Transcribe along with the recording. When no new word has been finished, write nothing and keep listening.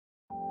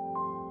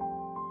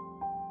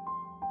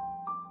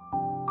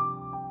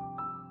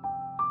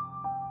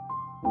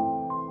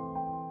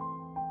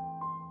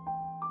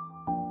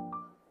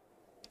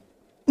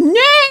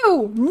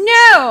No!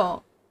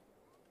 No!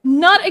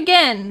 Not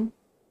again!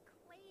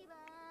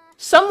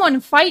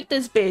 Someone fight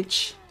this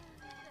bitch.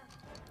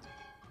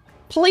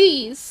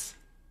 Please!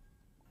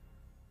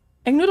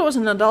 Egnoodle was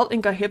an adult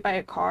and got hit by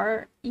a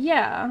car?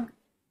 Yeah.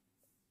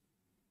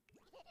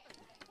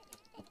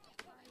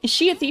 Is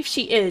she a thief?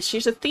 She is.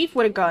 She's a thief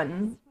with a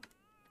gun.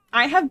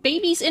 I have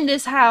babies in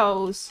this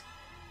house.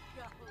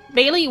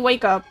 Bailey,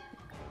 wake up.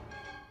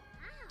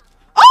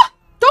 Oh!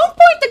 Don't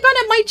point the gun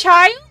at my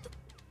child!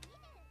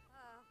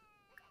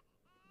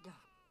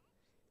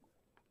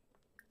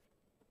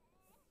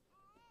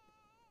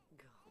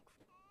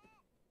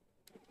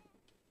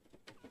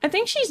 I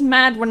think she's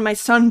mad when my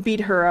son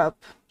beat her up.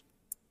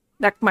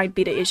 That might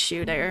be the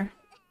issue there.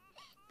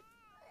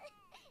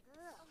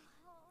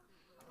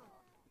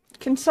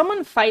 Can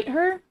someone fight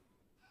her?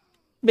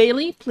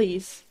 Bailey,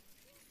 please.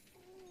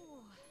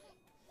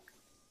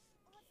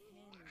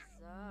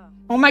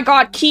 Oh my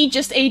god, Key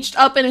just aged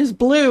up and is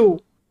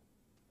blue!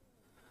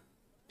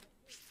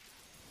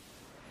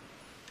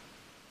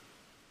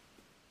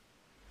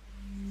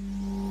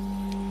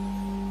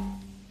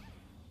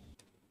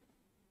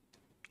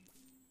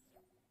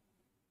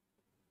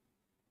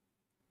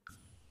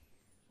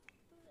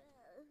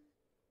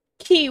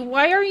 Key,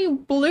 why are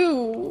you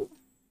blue?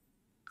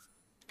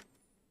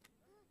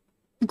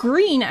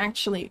 Green,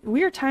 actually.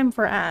 Weird time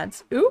for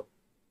ads. Ooh.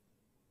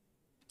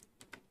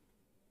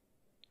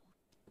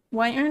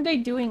 Why aren't they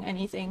doing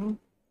anything?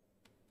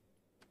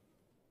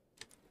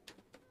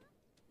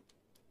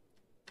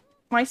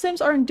 My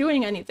Sims aren't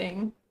doing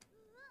anything.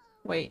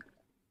 Wait.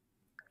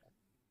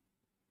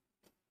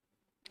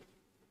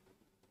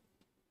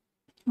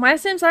 My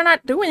Sims are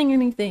not doing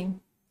anything.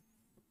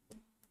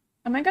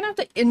 Am I gonna have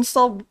to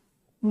install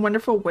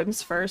Wonderful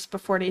Whims first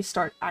before they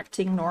start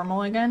acting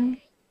normal again?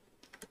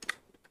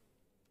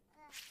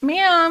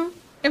 Ma'am,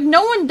 if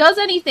no one does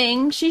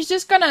anything, she's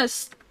just gonna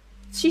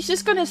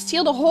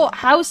steal the whole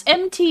house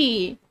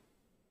empty.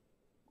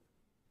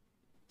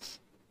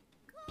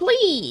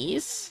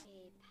 Please.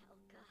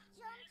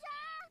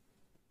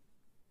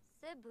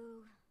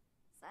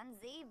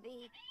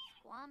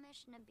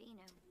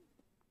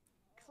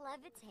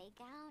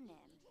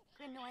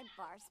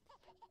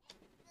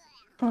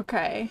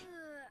 Okay.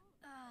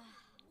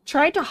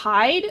 Try to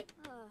hide?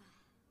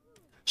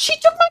 She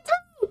took my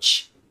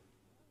couch!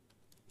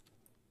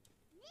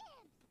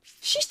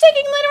 She's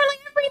taking literally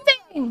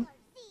everything!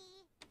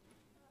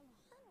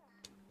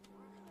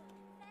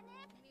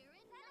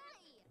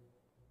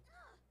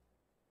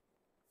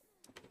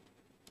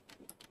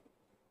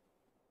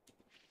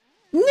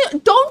 No,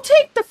 don't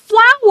take the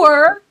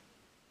flower!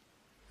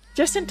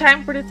 Just in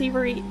time for the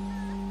thievery.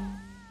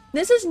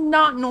 This is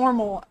not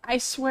normal, I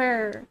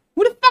swear.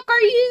 Who the fuck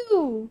are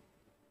you?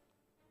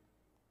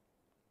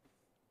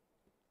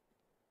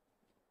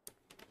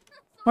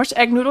 Watch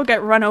Egnoodle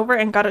get run over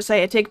and gotta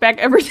say I take back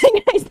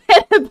everything I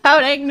said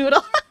about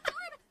Egnoodle.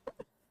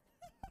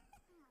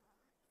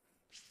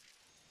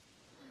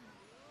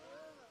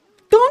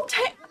 Don't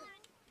take.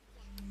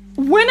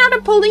 When are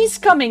the police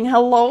coming?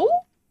 Hello?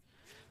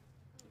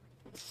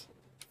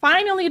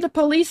 Finally the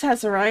police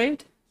has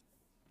arrived.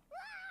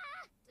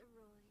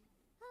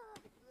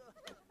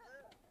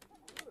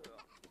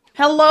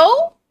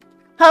 Hello?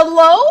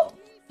 Hello?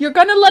 You're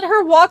gonna let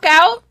her walk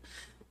out?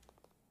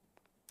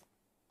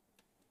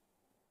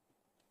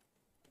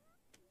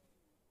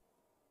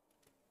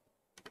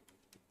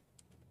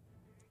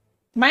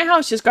 My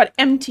house just got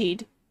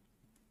emptied.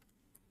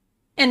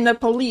 And the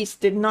police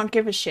did not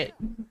give a shit.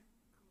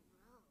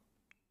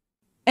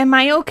 Am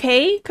I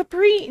okay,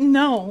 Capri?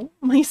 No.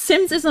 My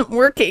Sims isn't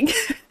working.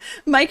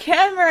 My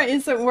camera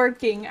isn't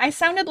working. I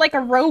sounded like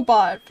a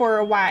robot for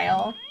a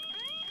while.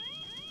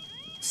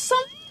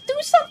 Do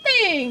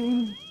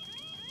something!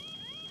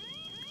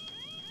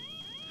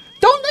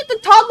 Don't let the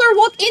toddler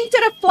walk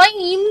into the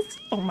flames!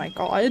 Oh my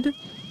god.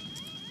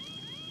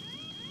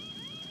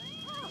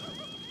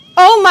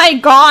 Oh my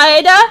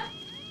god!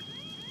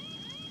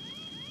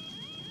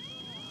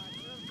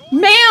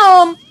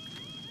 Ma'am!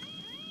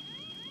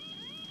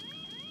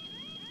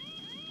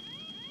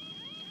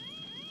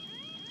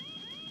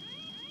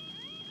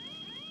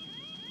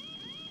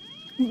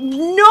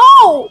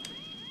 No!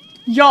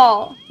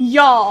 Y'all.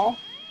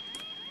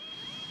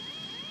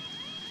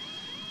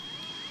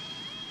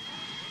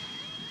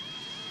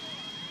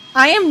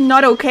 I am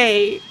not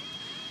okay.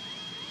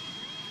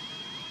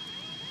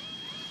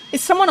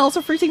 Is someone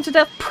also freezing to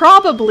death?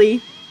 Probably.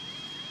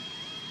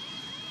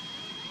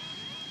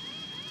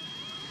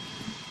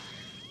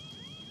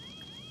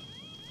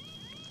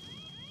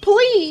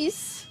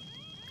 Please.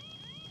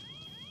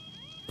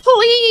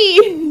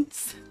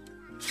 Please.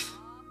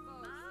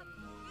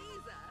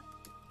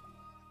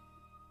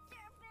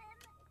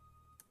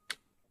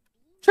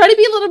 Try to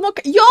be a little more.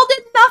 Y'all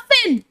did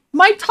nothing.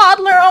 My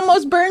toddler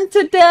almost burned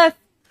to death.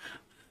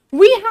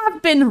 We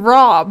have been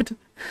robbed.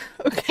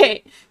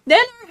 Okay.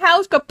 Then our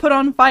house got put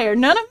on fire.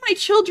 None of my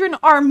children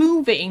are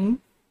moving.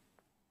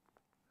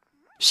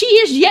 She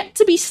is yet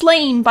to be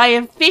slain by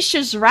a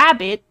vicious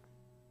rabbit.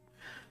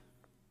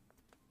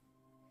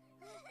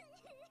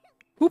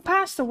 Who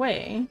passed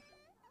away?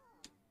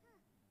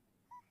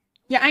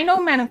 Yeah, I know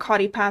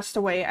Manicotti passed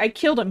away. I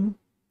killed him.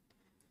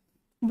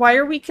 Why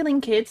are we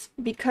killing kids?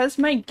 Because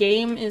my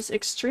game is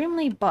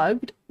extremely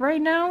bugged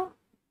right now.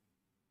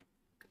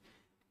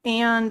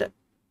 And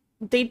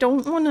they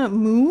don't want to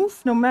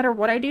move no matter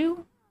what I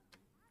do.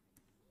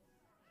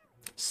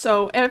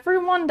 So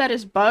everyone that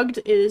is bugged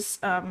is,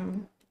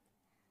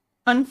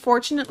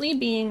 unfortunately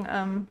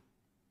being,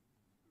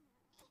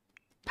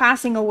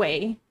 passing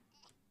away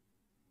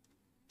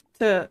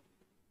to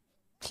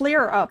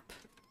clear up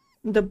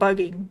the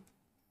bugging.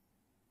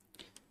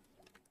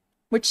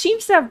 Which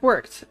seems to have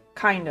worked,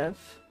 kind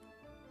of.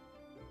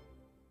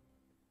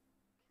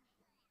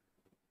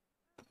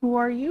 Who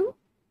are you?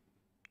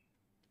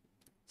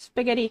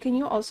 Spaghetti, can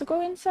you also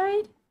go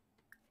inside?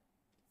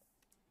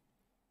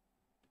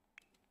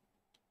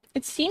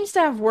 It seems to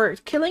have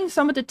worked. Killing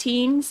some of the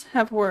teens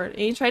have worked.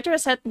 You tried to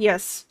reset?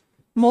 Yes.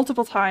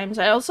 Multiple times.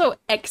 I also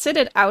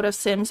exited out of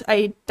Sims.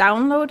 I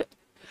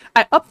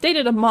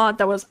updated a mod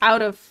that was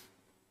out of...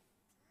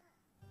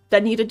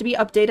 that needed to be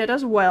updated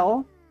as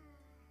well.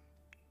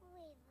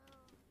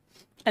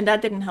 And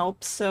that didn't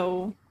help,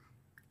 so...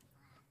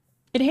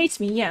 It hates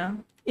me, yeah.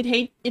 It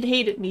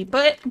hated me.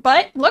 But,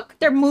 look,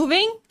 they're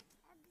moving.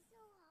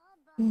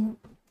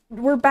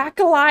 We're back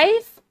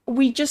alive.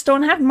 We just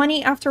don't have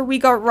money after we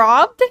got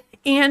robbed.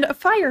 And a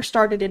fire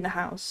started in the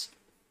house.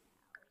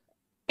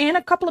 And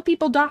a couple of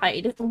people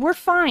died. We're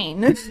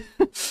fine.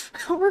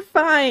 We're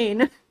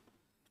fine.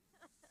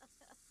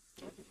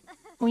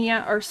 Well,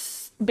 yeah, our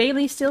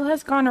Bailey still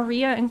has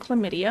gonorrhea and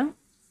chlamydia.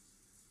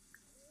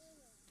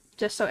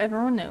 Just so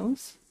everyone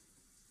knows.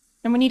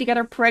 And we need to get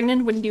her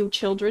pregnant with new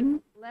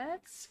children.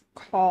 Let's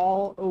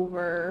call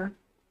over...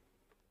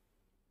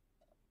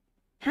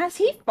 Has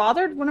he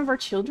fathered one of our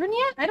children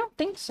yet? I don't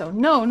think so.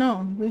 No,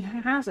 he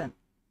hasn't.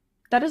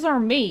 That is our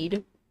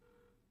maid.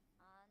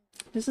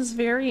 This is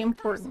very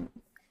important.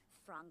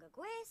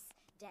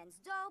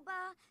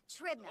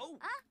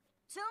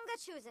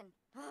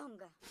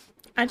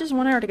 I just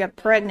want her to get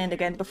pregnant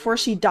again before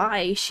she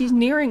dies. She's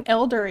nearing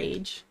elder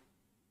age.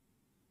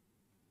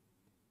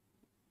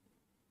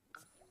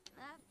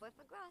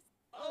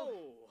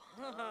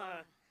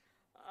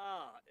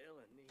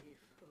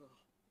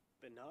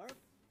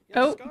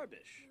 Oh.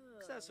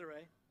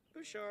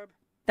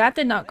 That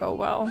did not go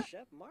well.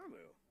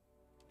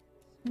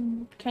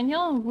 Can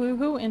y'all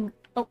woohoo and...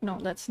 Oh, no,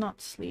 let's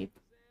not sleep.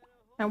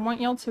 I want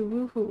y'all to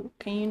woohoo.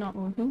 Can you not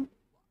woohoo?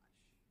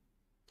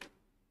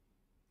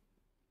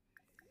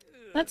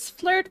 Let's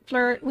flirt.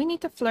 We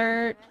need to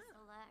flirt.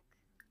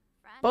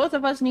 Both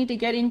of us need to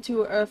get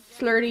into a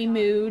flirty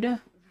mood.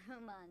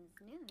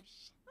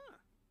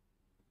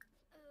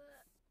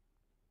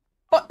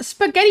 Oh,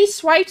 Spaghetti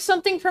swiped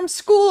something from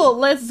school.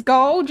 Let's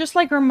go, just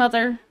like her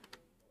mother.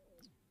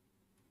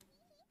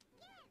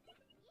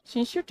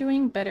 Since you're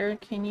doing better,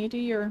 can you do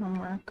your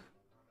homework?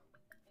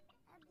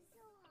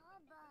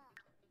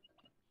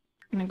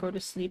 I'm gonna go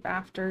to sleep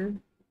after.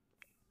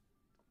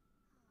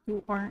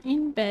 You are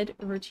in bed.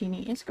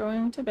 Rotini is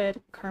going to bed.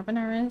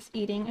 Carbonara is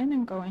eating and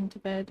then going to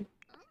bed.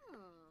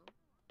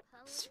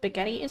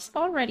 Spaghetti is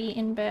already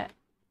in bed.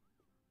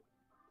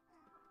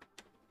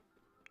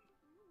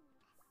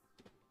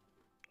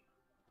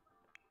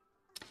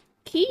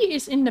 Key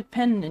is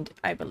independent,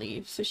 I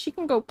believe, so she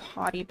can go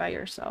potty by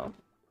herself.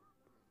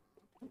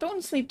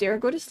 Don't sleep there.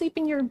 Go to sleep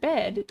in your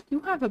bed.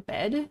 You have a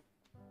bed.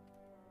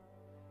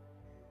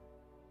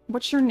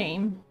 What's your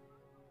name?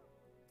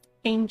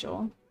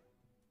 Angel.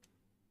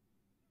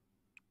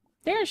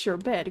 There's your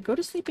bed. Go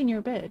to sleep in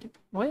your bed.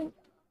 What?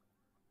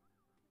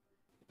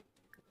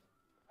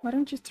 Why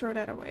don't you throw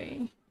that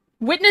away?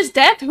 Witness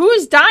death? Who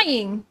is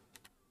dying?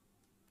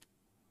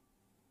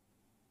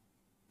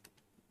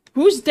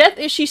 Whose death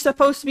is she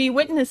supposed to be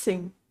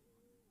witnessing?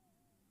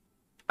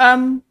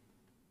 Ma'am,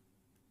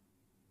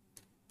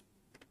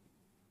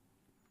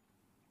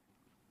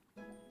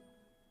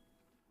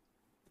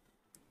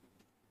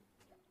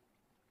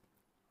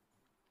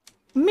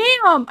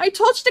 I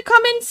told you to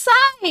come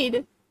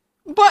inside!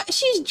 But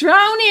she's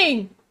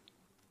drowning!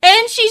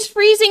 And she's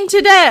freezing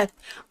to death!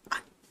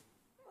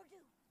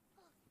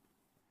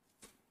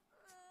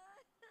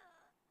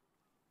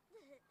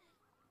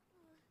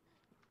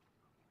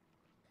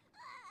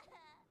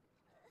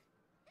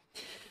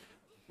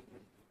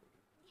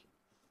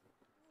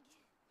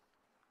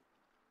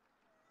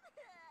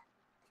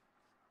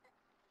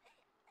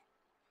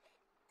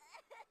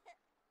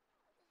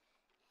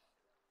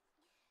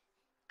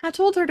 I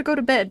told her to go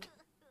to bed.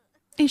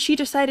 And she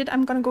decided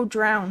I'm gonna go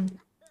drown.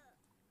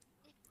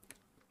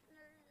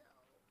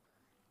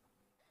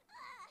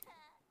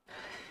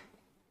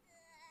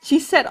 She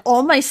said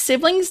all my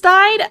siblings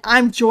died?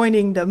 I'm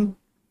joining them.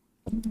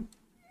 I'm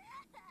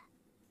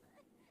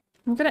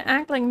gonna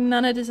act like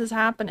none of this is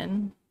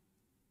happening.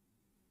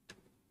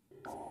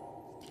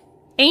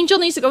 Angel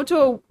needs to go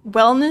to a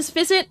wellness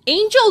visit?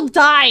 Angel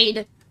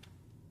died!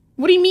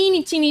 What do you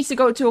mean she needs to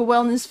go to a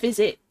wellness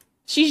visit?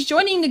 She's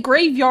joining the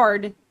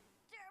graveyard.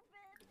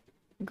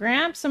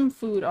 Grab some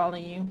food, all of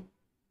you.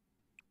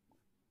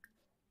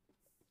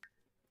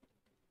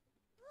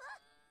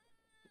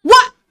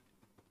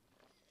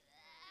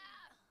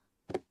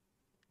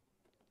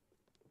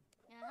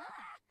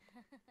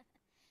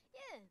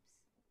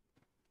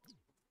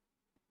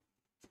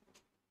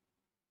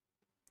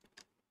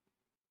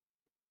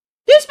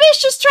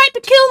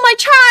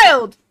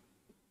 child!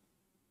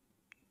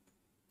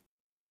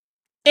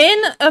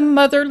 In a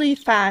motherly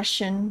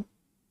fashion.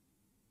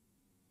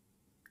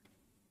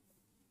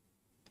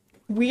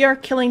 We are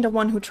killing the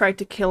one who tried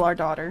to kill our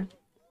daughter.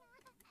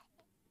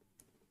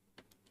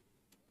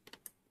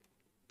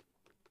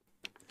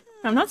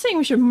 I'm not saying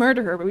we should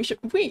murder her, but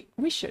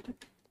we should.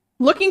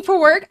 Looking for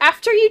work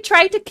after you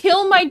tried to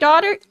kill my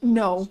daughter?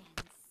 No.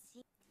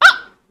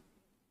 Ah!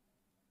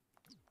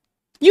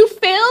 You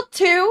failed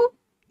too?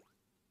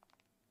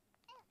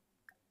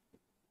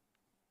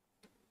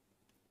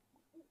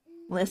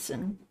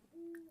 Listen.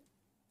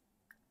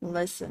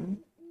 Listen.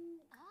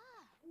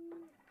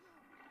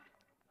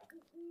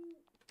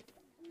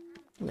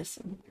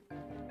 Listen.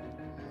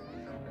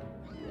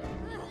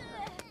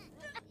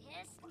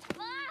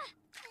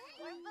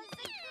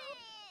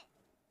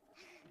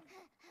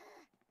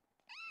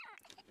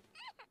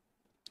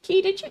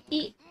 Key, did you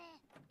eat?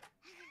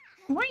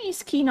 Why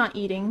is Key not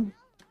eating?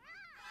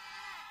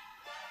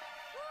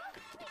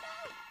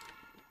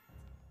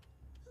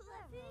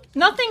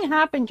 Nothing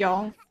happened,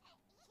 y'all.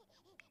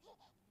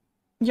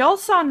 Y'all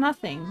saw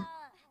nothing.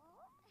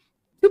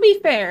 To be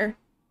fair,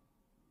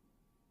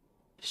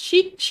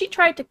 she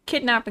tried to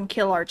kidnap and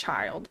kill our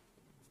child.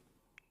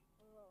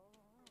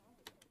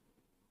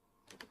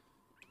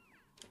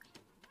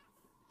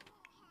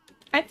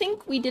 I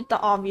think we did the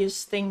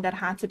obvious thing that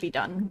had to be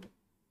done.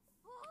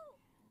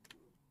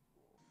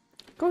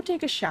 Go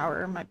take a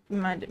shower, my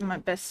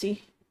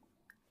bestie.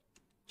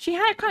 She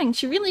had it coming.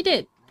 She really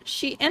did.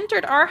 She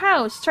entered our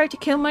house, tried to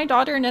kill my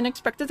daughter, and then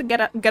expected to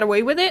get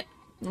away with it?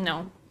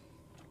 No.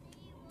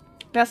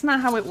 That's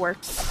not how it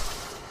works.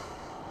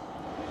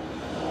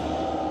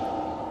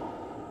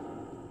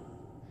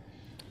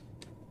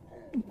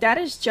 That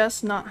is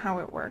just not how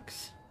it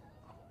works.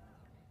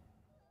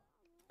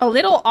 A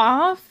little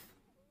off?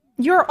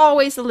 You're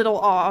always a little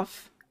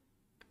off.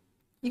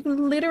 You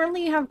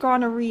literally have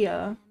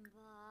gonorrhea.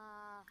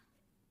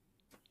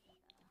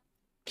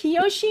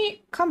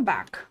 Kiyoshi, come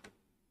back.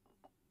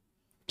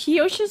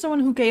 Kiyoshi's the one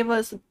who gave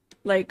us,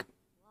 like,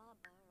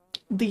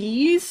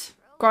 these,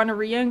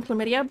 gonorrhea and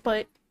chlamydia,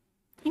 but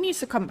he needs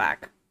to come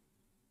back.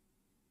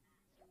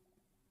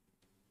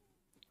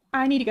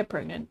 I need to get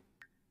pregnant.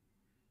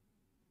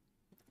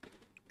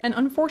 And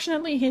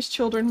unfortunately, his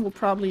children will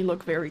probably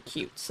look very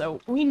cute,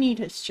 so we need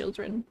his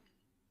children.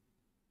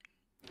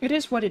 It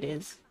is what it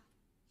is.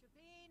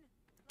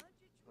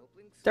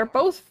 They're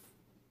both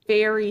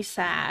very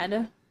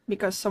sad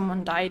because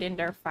someone died in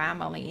their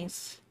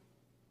families.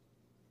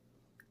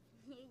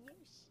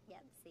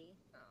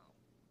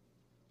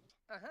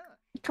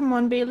 Come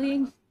on,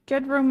 Bailey.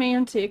 Get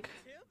romantic.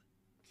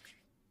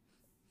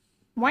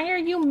 Why are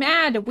you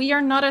mad? We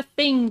are not a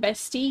thing,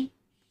 bestie.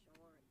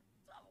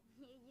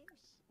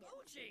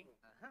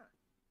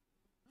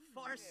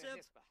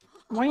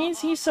 Why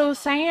is he so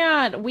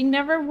sad? We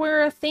never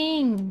were a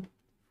thing.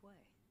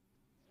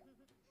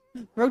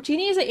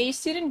 Rotini is an A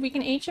student. We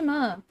can H him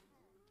up.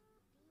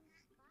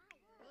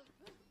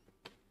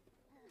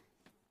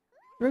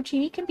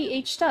 Rotini can be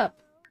H'd up.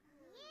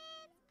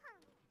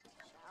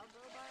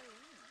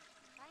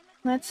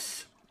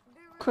 Let's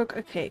cook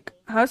a cake.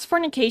 How's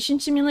Fornication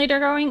Simulator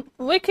going?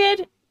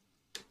 Wicked.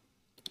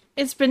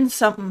 It's been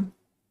something.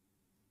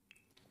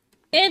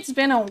 It's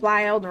been a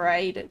wild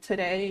ride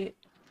today.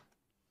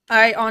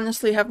 I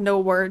honestly have no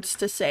words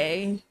to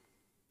say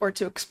or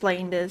to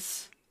explain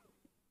this.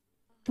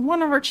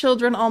 One of our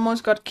children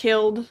almost got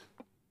killed.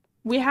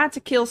 We had to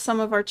kill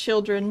some of our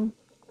children.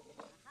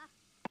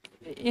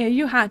 Yeah,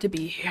 you had to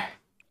be here.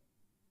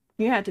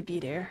 You had to be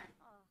there.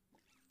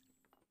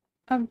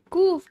 A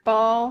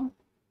goofball.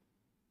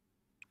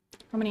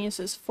 How many is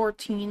this?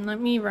 14. Let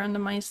me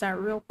randomize that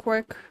real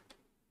quick.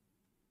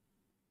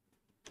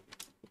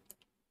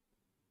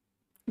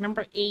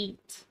 Number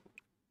 8.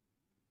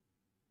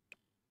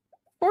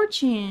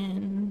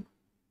 Fortune.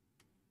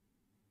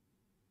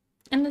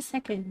 And the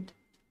second.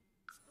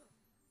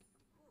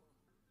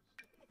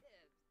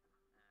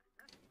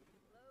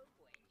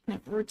 Now,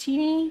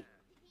 Rotini,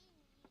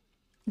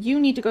 you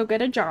need to go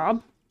get a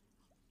job.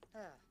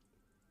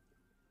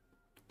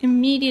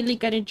 Immediately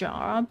get a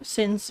job,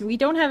 since we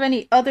don't have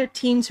any other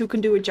teens who can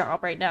do a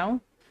job right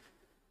now.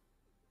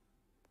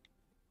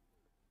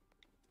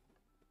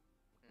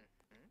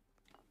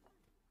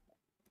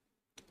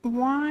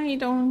 Why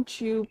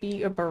don't you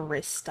be a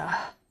barista?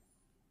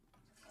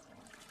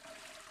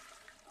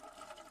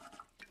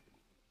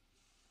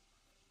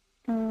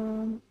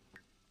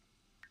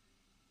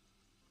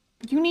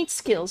 You need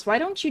skills. Why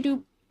don't you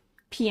do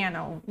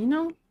piano, you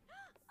know?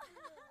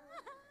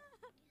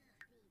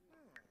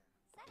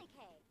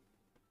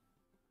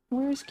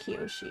 Where's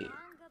Kiyoshi?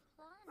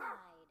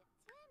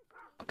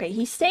 Okay,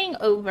 he's staying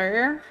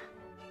over.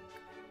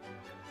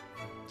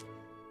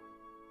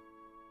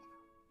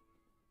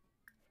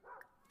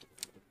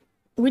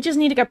 We just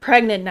need to get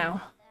pregnant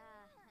now.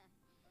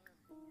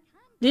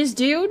 This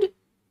dude?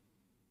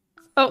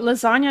 Oh,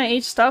 lasagna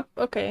aged up?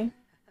 Okay.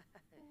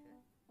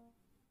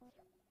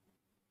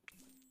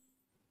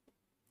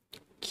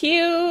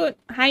 Cute,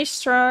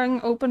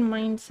 high-strung, open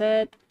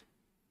mindset.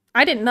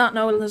 I did not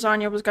know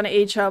lasagna was gonna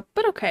age up,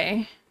 but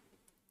okay.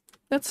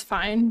 That's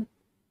fine.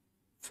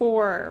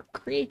 4.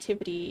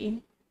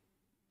 Creativity.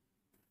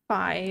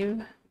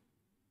 5.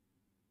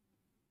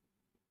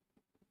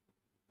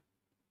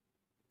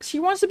 She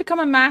wants to become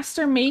a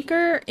master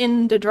maker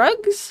in the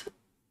drugs?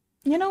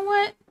 You know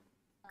what?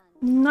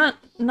 None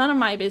of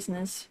my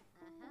business.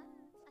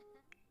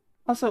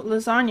 Also,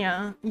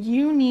 lasagna,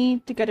 you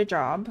need to get a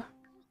job.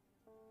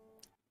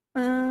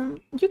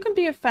 You can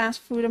be a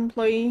fast food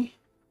employee.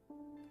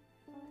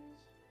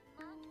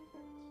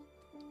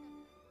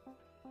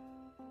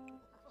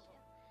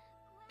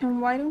 And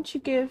why don't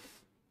you give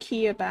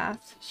Key a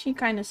bath? She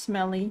kind of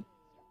smelly.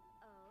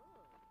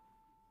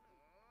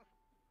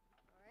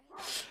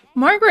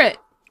 Margaret!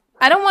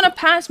 I don't want to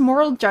pass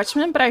moral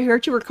judgment, but I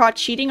heard you were caught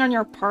cheating on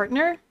your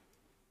partner.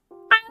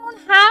 I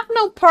don't have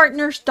no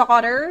partner's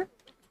daughter.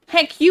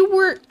 Heck,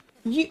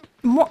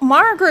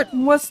 Margaret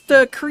was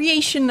the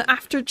creation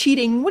after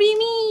cheating. What do you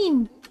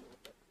mean?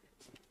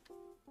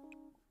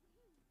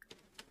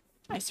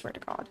 I swear to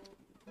God.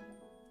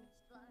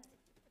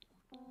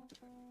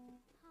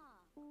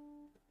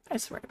 I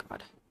swear to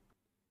God.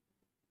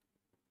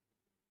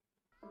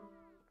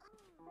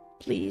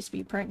 Please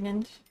be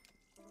pregnant.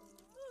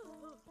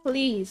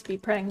 Please be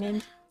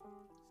pregnant.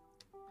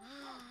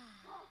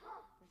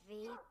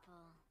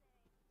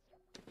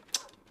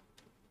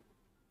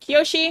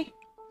 Kiyoshi!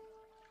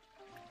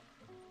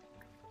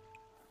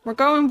 We're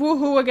going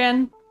woohoo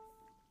again.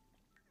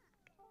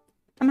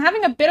 I'm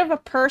having a bit of a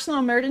personal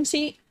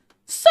emergency.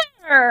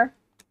 Sir!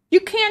 You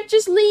can't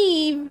just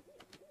leave!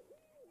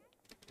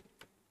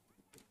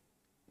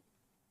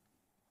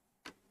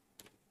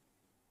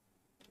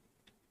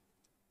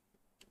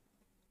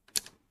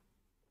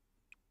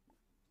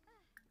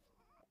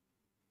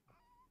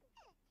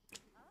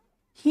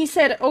 He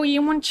said, oh,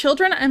 you want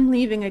children? I'm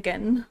leaving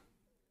again.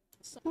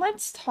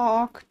 Let's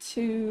talk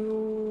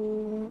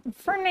to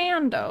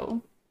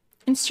Fernando.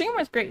 And stream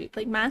was great.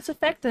 Like Mass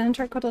Effect and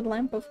Tricoated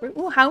Lamp of Fruit.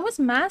 Ooh, how was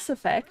Mass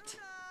Effect?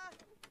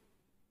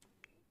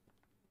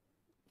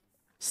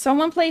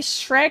 Someone plays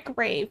Shrek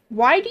Rave.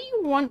 Why do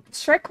you want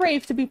Shrek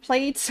Rave to be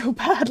played so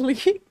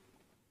badly?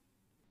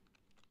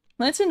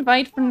 Let's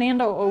invite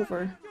Fernando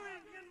over.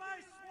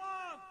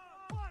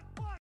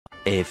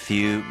 A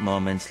few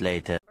moments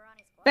later.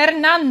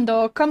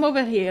 Fernando, come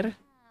over here.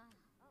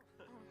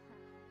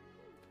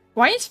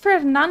 Why is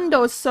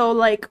Fernando so,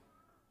 like,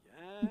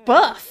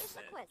 buff?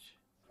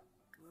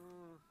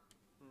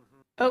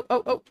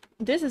 Oh.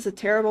 This is a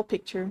terrible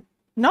picture.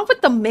 Not with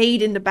the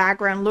maid in the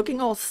background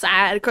looking all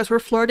sad because we're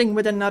flirting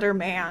with another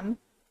man.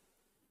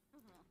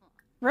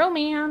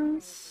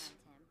 Romance.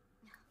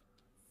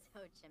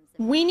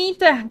 We need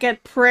to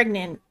get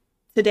pregnant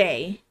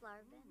today.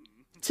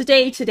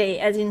 Today,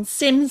 as in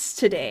Sims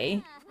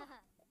today.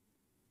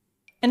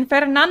 And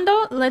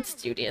Fernando, let's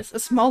do this. A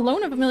small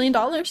loan of $1 million.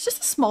 Just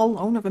a small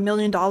loan of $1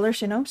 million,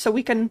 you know? So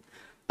we can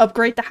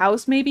upgrade the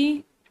house,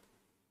 maybe?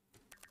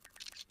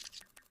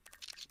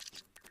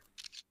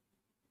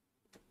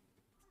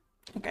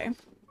 Okay.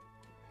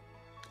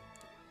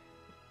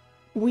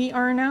 We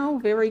are now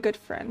very good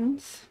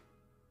friends.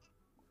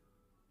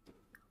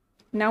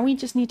 Now we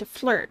just need to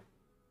flirt.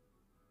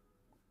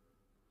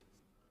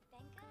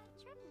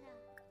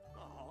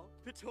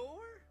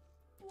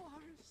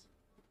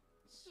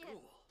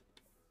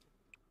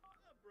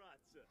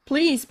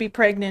 Please be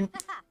pregnant.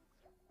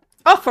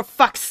 Oh, for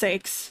fuck's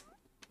sakes.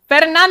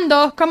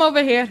 Fernando, come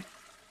over here.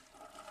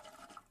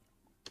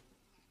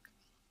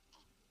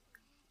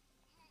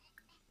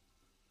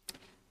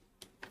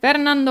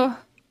 Fernando.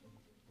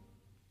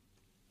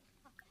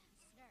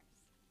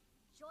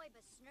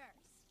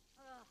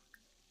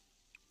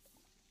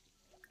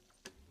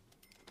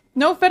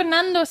 No,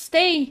 Fernando,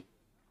 stay.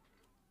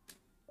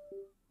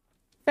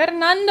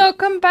 Fernando,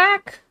 come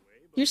back.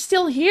 You're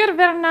still here,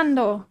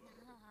 Fernando.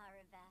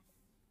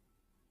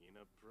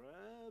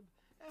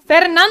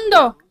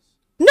 Fernando!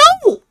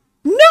 No!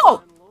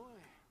 No!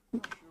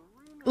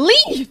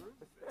 Leave!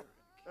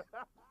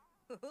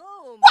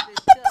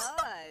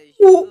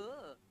 What?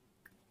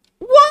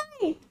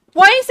 Why?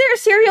 Why is there a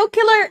serial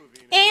killer?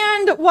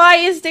 And why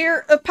is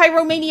there a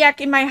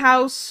pyromaniac in my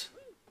house?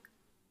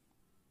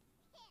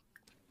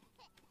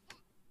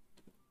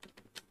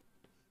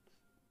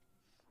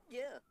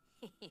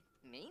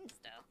 Mean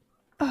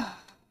stuff.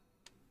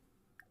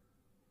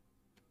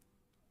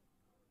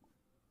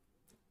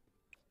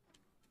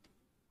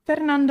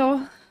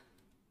 Fernando.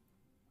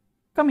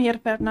 Come here,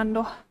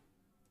 Fernando.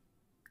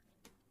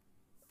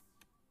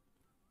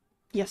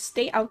 Yes,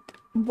 stay out.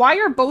 Why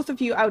are both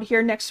of you out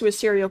here next to a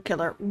serial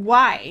killer?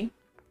 Why?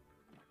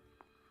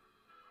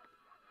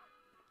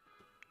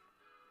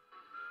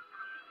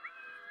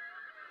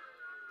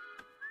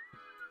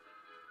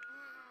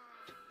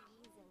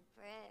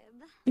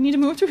 You need to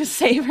move to a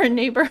safer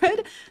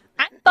neighborhood?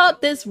 I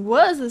thought this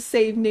was a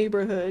safe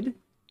neighborhood.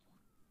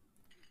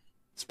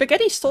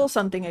 Spaghetti stole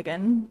something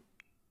again.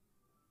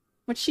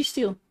 What'd she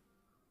steal?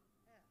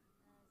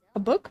 A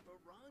book?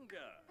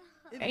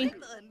 Okay.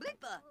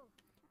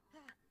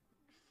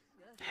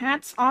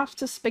 Hats off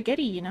to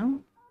Spaghetti, you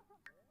know?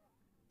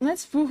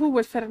 Let's woohoo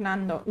with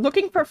Fernando.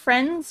 Looking for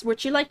friends?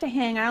 Would you like to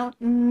hang out?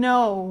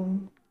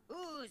 No.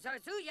 Ooh,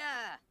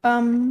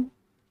 Zarzuya!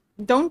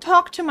 Don't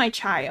talk to my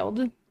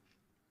child.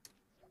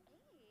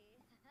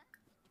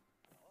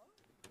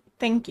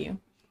 Thank you.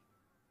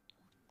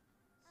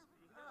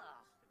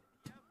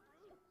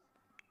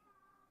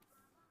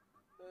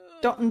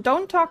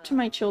 Don't talk to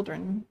my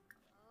children.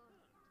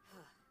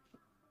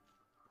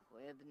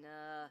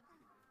 Quibna.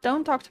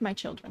 Don't talk to my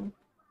children.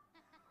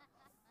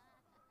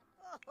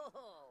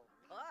 Oh,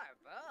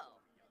 Barbo.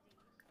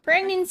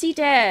 Pregnancy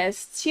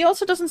test. She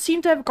also doesn't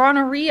seem to have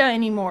gonorrhea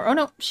anymore. Oh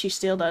no, she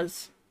still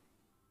does.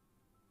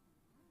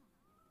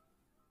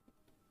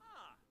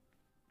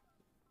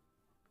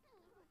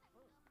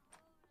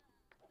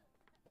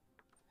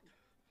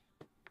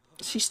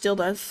 She still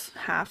does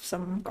have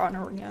some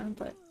gonorrhea,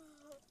 but...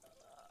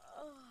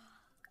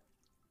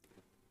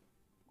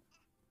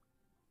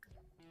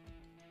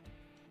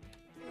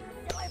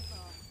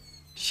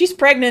 She's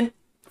pregnant!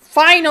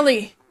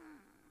 Finally!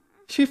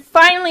 She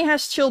finally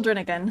has children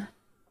again.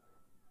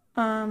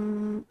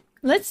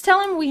 Let's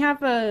tell him we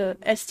have a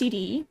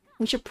STD.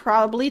 We should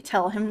probably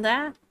tell him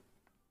that.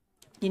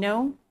 You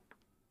know?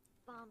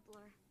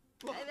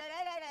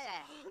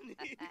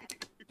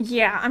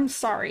 Yeah, I'm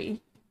sorry.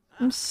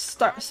 I'm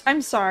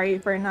sorry,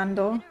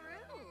 Fernando.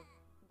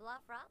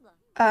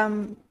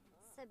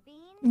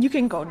 You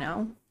can go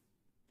now.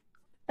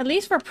 At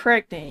least we're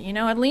pregnant, you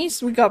know? At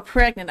least we got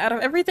pregnant. Out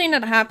of everything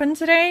that happened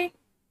today,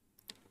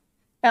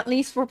 at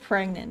least we're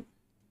pregnant.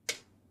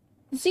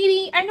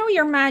 ZD, I know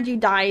you're mad you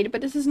died, but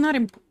this is not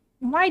imp-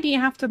 Why do you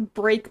have to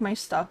break my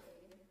stuff?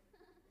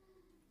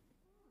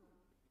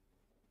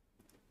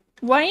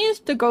 Why is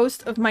the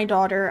ghost of my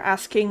daughter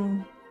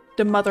asking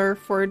the mother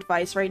for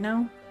advice right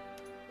now?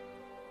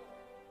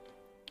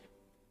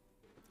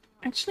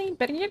 Actually,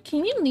 better yet,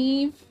 can you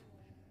leave?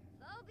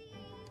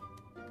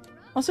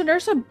 Also,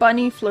 there's a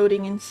bunny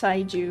floating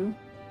inside you.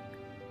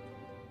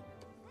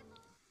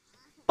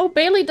 Oh,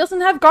 Bailey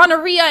doesn't have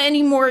gonorrhea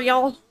anymore,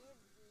 y'all.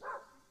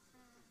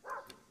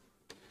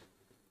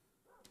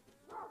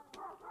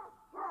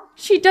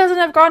 She doesn't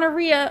have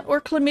gonorrhea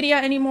or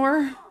chlamydia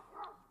anymore.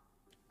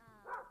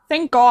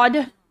 Thank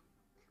God.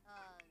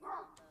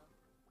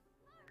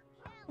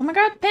 Oh my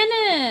God,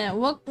 Penna!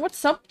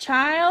 What's up,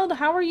 child?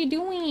 How are you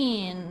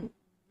doing?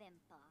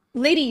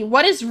 Lady,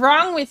 what is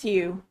wrong with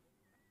you?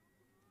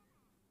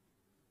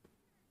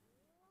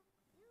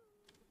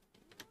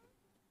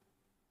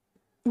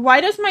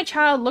 Why does my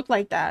child look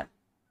like that?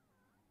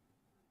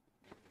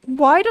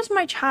 Why does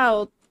my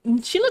child...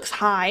 She looks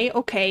high,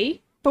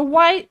 okay. But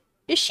why...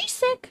 Is she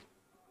sick?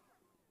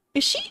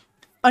 Is she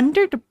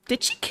under the...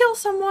 Did she kill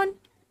someone?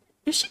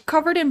 Is she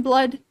covered in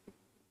blood?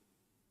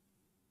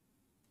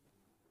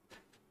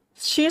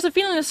 She has a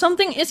feeling that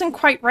something isn't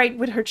quite right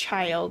with her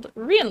child.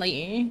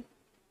 Really?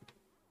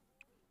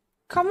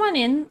 Come on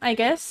in, I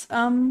guess.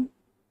 Anna,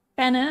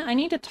 I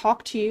need to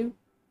talk to you.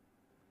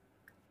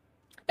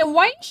 And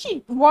why is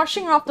she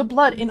washing off the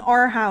blood in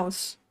our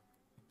house?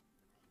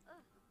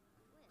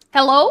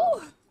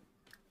 Hello?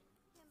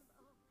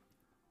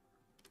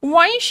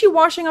 Why is she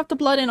washing off the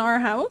blood in our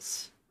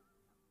house?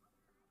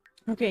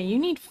 Okay, you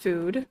need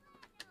food.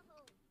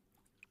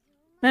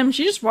 Ma'am,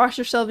 she just washed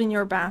herself in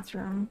your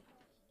bathroom.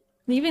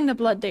 Leaving the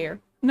blood there.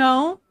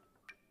 No.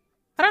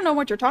 I don't know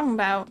what you're talking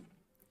about.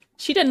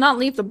 She did not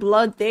leave the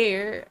blood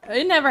there.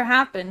 It never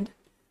happened.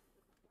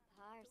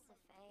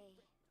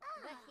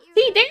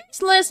 See,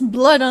 there's less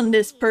blood on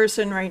this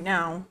person right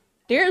now.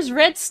 There's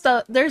red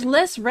stuff. There's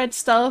less red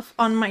stuff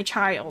on my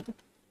child.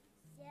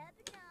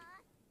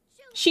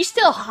 She's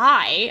still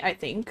high, I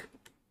think.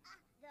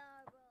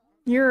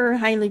 You're a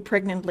highly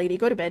pregnant lady.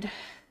 Go to bed.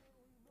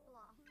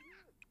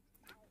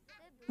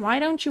 Why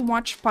don't you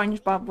watch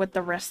SpongeBob with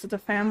the rest of the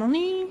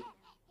family?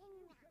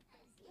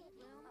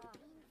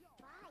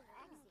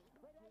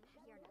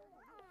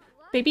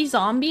 Baby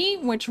zombie?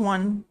 Which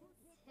one?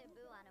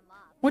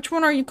 Which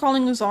one are you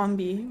calling a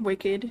zombie,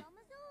 Wicked?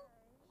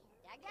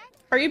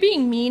 Are you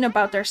being mean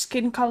about their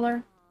skin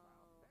color?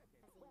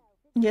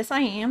 Yes,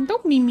 I am.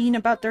 Don't be mean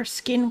about their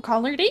skin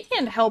color. They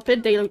can't help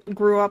it. They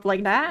grew up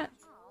like that.